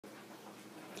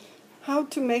How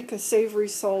to make a savory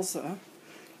salsa.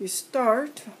 You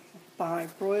start by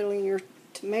broiling your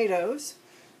tomatoes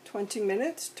 20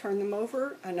 minutes, turn them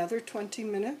over another 20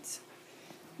 minutes.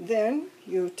 Then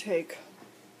you take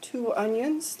 2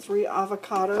 onions, 3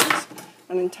 avocados,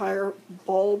 an entire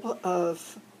bulb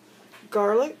of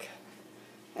garlic,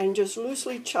 and just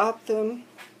loosely chop them.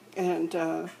 And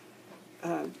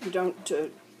you don't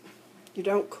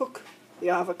cook the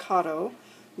avocado,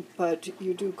 but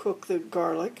you do cook the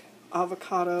garlic,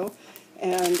 avocado,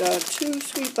 and 2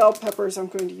 sweet bell peppers. I'm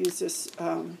going to use this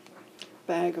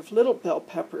bag of little bell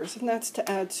peppers, and that's to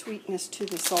add sweetness to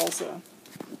the salsa.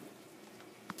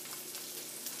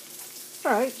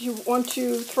 Alright, you want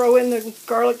to throw in the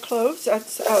garlic cloves.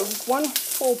 That's 1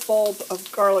 full bulb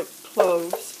of garlic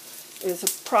cloves is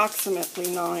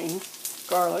approximately 9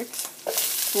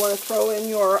 garlics. You want to throw in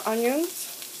your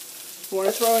onions. You want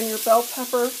to throw in your bell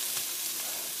pepper.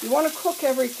 You want to cook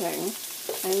everything.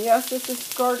 And yes, this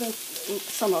is garden,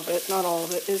 some of it, not all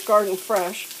of it, is garden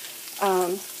fresh.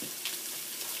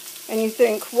 And you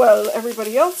think, well,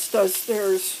 everybody else does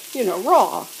theirs,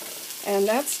 raw. And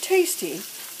that's tasty.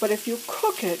 But if you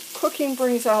cook it, cooking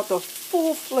brings out the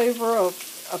full flavor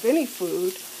of any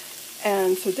food.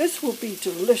 And so this will be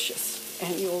delicious.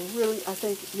 And I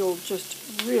think you'll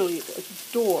just really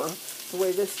adore the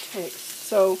way this tastes.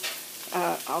 So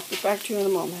I'll get back to you in a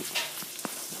moment.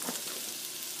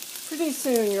 Pretty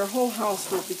soon your whole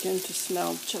house will begin to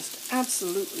smell just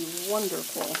absolutely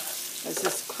wonderful as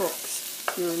this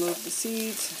cooks. You remove the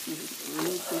seeds, you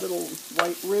remove the little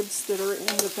white ribs that are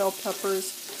in the bell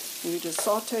peppers, and you just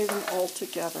saute them all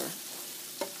together.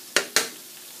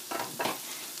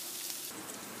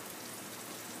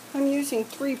 I'm using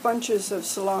 3 bunches of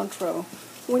cilantro.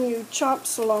 When you chop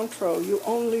cilantro, you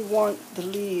only want the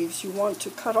leaves. You want to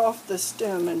cut off the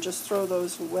stem and just throw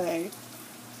those away.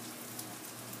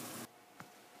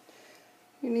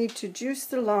 You need to juice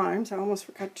the limes. I almost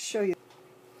forgot to show you.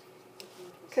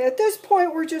 Okay, at this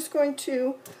point we're just going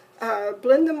to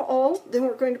blend them all. Then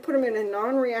we're going to put them in a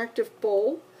non-reactive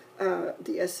bowl.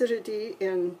 The acidity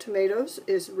in tomatoes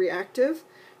is reactive,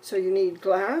 so you need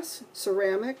glass,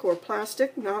 ceramic, or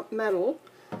plastic, not metal.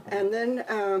 And then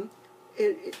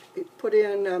put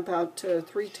in about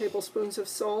 3 tablespoons of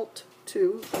salt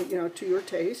to your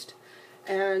taste,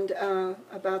 and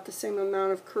about the same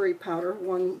amount of curry powder,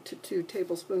 1 to 2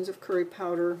 tablespoons of curry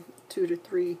powder, 2 to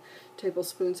 3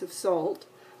 tablespoons of salt.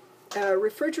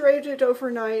 Refrigerate it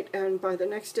overnight, and by the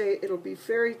next day it'll be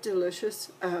very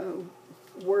delicious.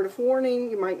 Word of warning,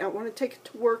 you might not want to take it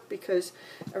to work because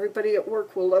everybody at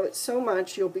work will love it so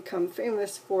much you'll become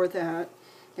famous for that,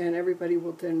 and everybody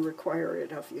will then require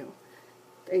it of you.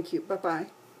 Thank you. Bye-bye.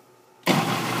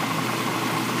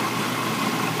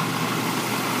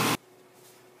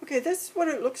 Okay, this is what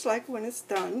it looks like when it's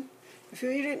done. If you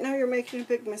eat it now, you're making a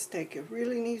big mistake. It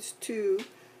really needs to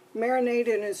marinate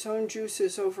in its own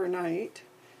juices overnight,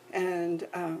 and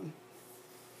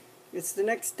it's the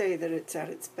next day that it's at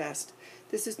its best.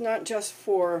 This is not just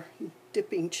for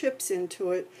dipping chips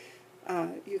into it.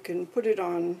 You can put it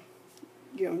on,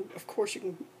 of course you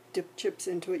can dip chips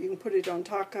into it. You can put it on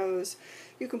tacos.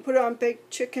 You can put it on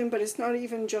baked chicken, but it's not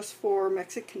even just for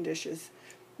Mexican dishes.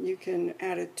 You can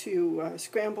add it to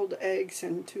scrambled eggs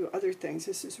and to other things.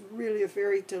 This is really a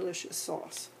very delicious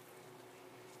sauce.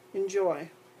 Enjoy.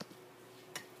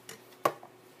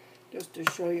 Just to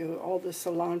show you all the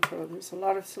cilantro. There's a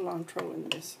lot of cilantro in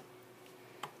this.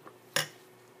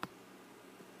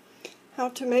 How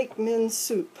to make min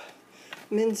soup.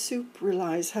 Min soup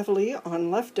relies heavily on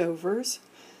leftovers.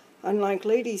 Unlike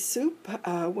ladies' soup,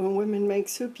 when women make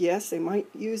soup, yes, they might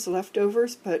use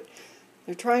leftovers, but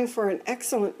they're trying for an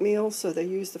excellent meal, so they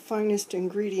use the finest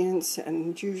ingredients,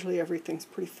 and usually everything's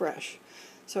pretty fresh.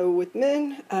 So with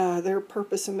men, their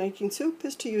purpose in making soup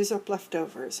is to use up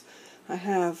leftovers. I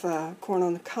have corn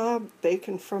on the cob,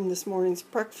 bacon from this morning's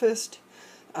breakfast,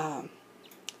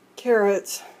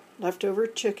 carrots, leftover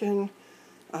chicken.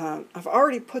 I've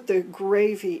already put the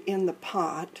gravy in the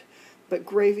pot, but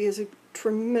gravy is a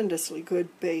tremendously good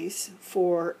base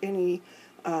for any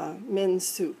min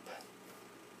soup.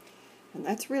 And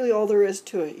that's really all there is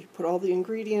to it. You put all the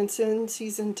ingredients in,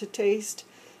 season to taste,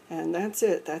 and that's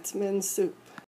it. That's min soup.